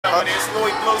But it's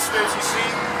Louis Blue Strips, you see.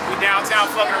 We downtown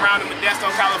fucking around in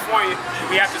Modesto, California.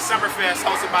 We have the Summerfest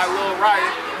hosted by Lil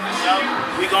Riot. You know,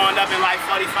 we going up in like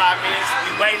 45 minutes.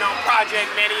 We waiting on Project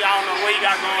Manny. I don't know what he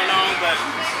got going on, but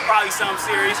probably something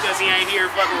serious because he ain't here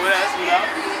fucking with us, you know.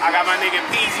 I got my nigga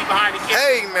P.A.P.E behind the camera.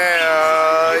 Hey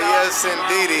now, you know, yes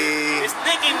indeedy. It's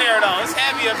thick in there though. It's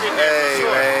heavy up in there. Hey, for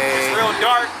sure. man. It's real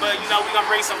dark, but you know we gonna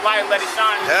bring some light, let it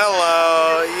shine.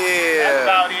 Hello, yeah. That's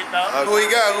about it though. Who we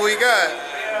got? Who we got?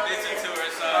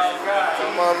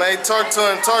 Come on, man. Talk to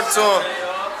him. Talk to him.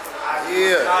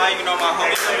 Yeah. You know my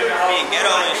homies being ghetto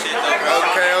and shit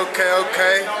though. Okay.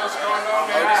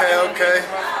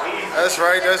 That's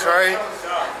right.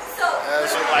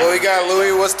 What we got,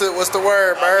 Louis? What's the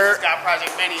word, bird? Just got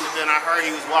Project Manny in the building. I heard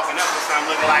he was walking up with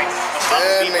something looking like a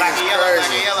That nigga's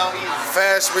crazy.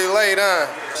 Fast relate, huh?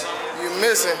 You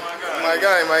missing? My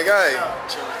guy. I feel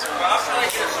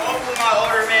like it's over my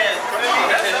older man.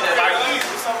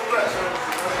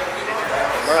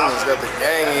 Merlin's got the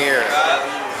gang here.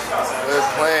 Good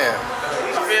plan.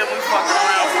 We fucking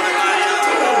around for the night.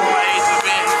 My age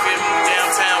event, you feel me?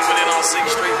 Downtown, put it on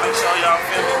 6th Street. Make sure y'all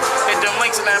feel me. Hit them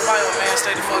links in that bio, man.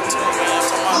 Stay the fuck tuned, man.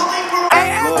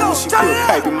 Love when she put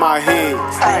paper in my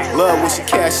hands. Love when she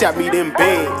cash out me them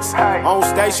bands. On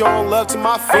stage, showing love to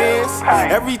my fans.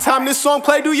 Every time this song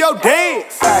play, do your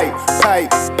dance. Pay. I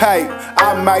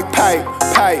make pay.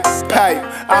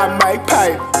 I make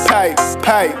pay.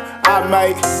 I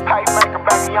make pay maker,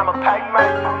 baby. I'm a pay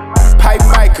maker. Pay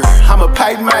maker. I'm a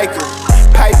pay maker.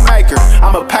 Pay maker.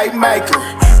 I'm a pay maker.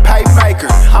 Pay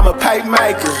maker. I'm a pay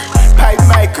maker. Pay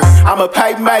maker. I'm a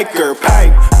pay maker.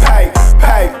 Pay.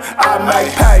 I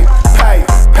make pay.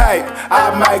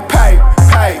 I make pay.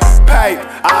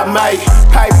 I make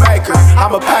pay maker.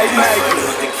 I'm a pay maker.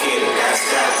 The kid, that's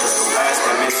that. That's the last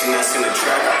dimension that's in the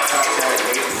track. I top that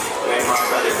nigga. You ain't my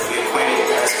brother, we acquainted.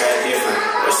 That's that different.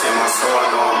 What's in my soul, I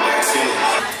know I'm back to it.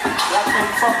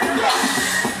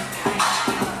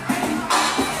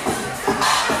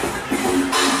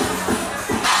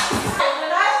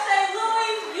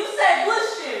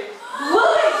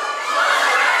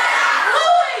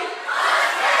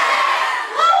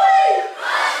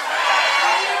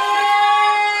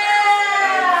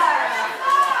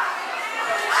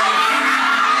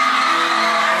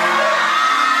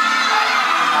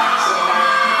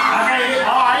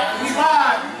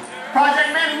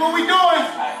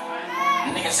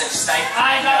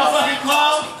 I ain't got no fucking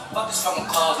clothes. Fuck this fucking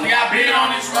clothes, nigga. I been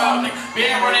on this road, nigga.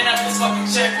 Been running up this fucking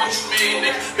check. What you mean,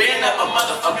 nigga? Been up a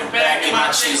motherfucking bag in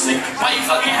my cheeks, nigga. Why you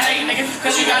fucking hate, nigga?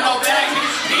 Cause you got no bag, nigga.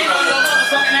 Get on your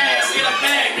motherfucking ass, get a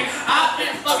bag, nigga. I've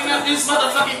been fucking up this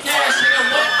motherfucking cash, nigga.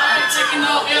 What? I ain't taking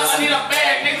no else. I need a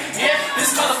bag, nigga. Yeah,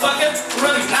 this motherfucker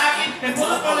really knocking. And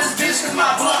pull up on this bitch cause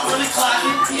my blunt really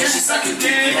clocking. Yeah, she sucking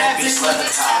dick, that bitch let the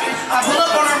topic. I pull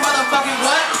up on her motherfucking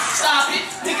what? Stop it,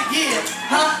 nigga, yeah.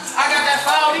 Huh? I got that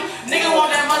 40. Nigga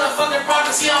want that motherfucking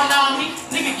product, he don't know me.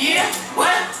 Nigga, yeah.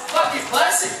 What? Fuck it,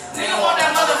 plus it. Nigga want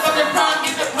that motherfucking product,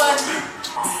 get the plus.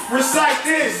 Recite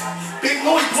this, Big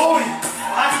Louis Booty.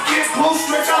 I can get blue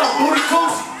strips out of booty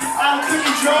coochie. Out of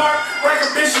cookie jar, break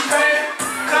a bitch and pay.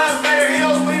 Cuz Mayor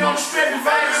Hills bleed on the strip in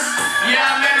Vegas. Yeah,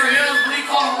 I met her hills, bleak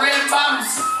on red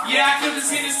bottoms. Yeah, I couldn't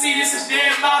see this is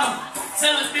dead bottom.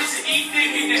 Tell a bitch to eat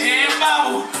dick in the hand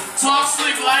bobble. Talk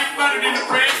slick like butter than the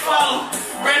bread follow.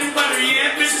 Bread and butter,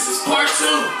 yeah, bitches is part 2.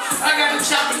 I got the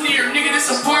chopper near, nigga,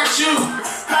 this a part 2.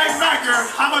 Pay maker,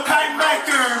 I'm a pay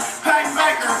maker. Pay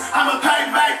maker, I'm a pay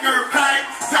maker. Pay,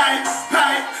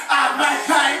 I make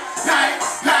pay.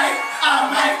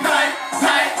 I make pay.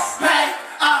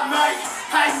 I make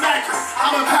pay maker.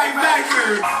 I'm a pay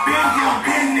maker. Been him,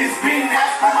 been this, been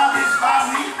that. All my bitch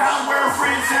by me, down where her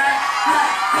friends at.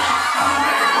 I'm a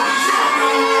maker, bullshit,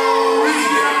 dude. We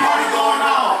get a party going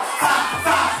on.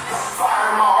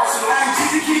 Fire my arsenal.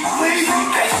 Hey, keep pleasing.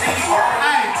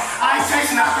 Hey, I ain't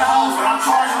chasing out the hoes, but I'm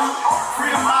charging them.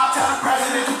 Freedom mob, tell the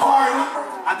president to pardon them.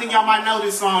 I think y'all might know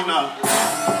this song though.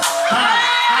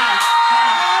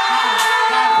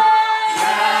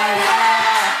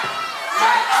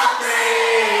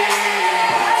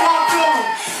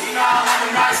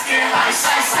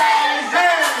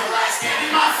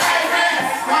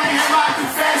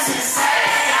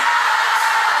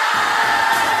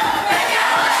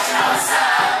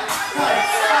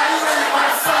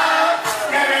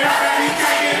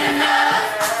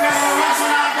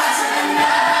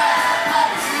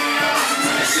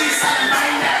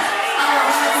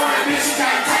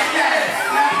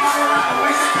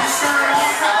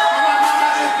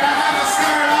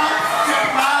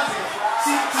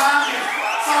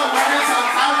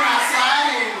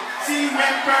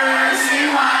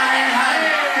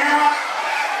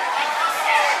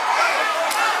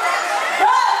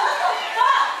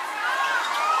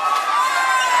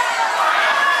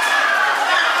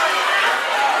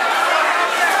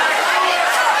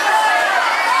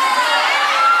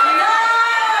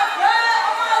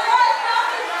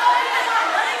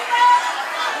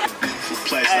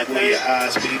 like where your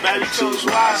eyes be. Baby choose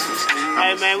wisely.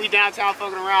 Hey man, we downtown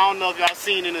fucking around. I don't know if y'all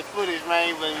seen in the footage,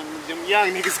 man, but them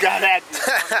young niggas got active.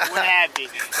 What happened?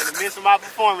 In the midst of my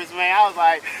performance, man, I was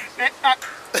like,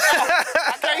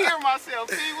 I can't hear myself.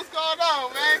 See what's going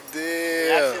on, man? Damn.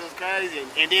 That shit was crazy.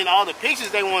 And then all the pictures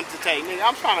they wanted to take, nigga,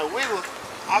 I'm trying to wiggle.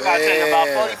 I gotta take about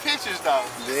 40 pictures though.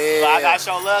 Damn. But I gotta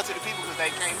show love to the people because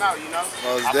they came out, you know?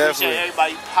 Most I definitely. appreciate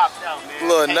everybody popped out, man.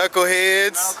 Little Hey,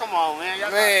 knuckleheads. no, come on, man.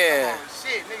 Y'all Man. gotta, come on.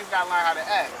 Shit, niggas gotta learn how to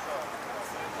act.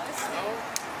 You know?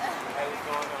 Hey, what's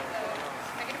going on?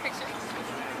 Can I get a picture?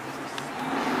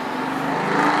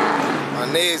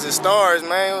 My knees and stars,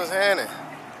 man. What's happening?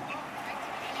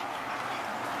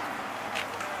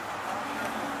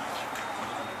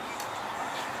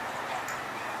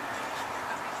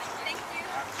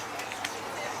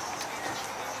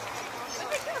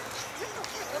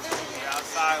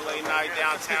 Outside late night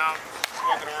downtown,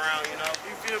 walking around, you know.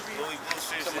 You feel me? Louis Blue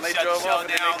shit shut the show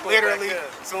down. Literally,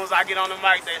 as soon as I get on the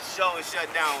mic, that show is shut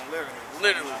down.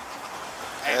 Literally.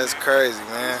 Hey, That's man, crazy,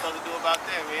 what man. you supposed to do about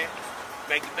that, man?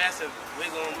 Make the best of it. We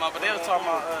gonna, But they was talking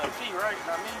about P, right?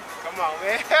 Not me. come on,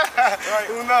 man. Right.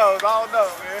 Who knows? I don't know,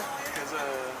 man.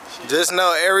 Cause Just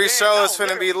know every show is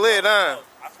finna be lit, huh?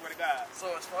 I swear to God. so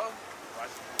it's fun.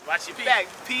 Watch your back,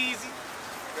 Peasy.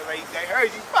 Cause they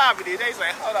heard you popping it. They say,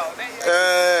 hold on.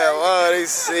 Oh, they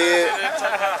see it.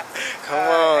 Come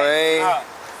on, man.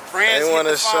 Friends They want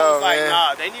hit to the phone, show, like, man.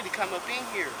 nah, they need to come up in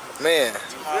here. Man,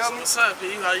 Awesome. What's up,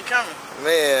 P? How you coming?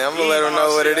 man, I'm gonna let them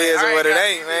know what it is and what it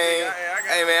ain't, man. I got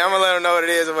Hey, man, I'm gonna let them know what it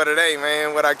is and what it ain't,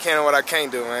 man. What I can and what I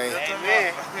can't do, man.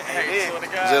 Amen. Hey, swear to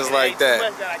God. Just like Ain't too that.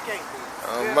 much that I can't do.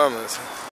 On mamas.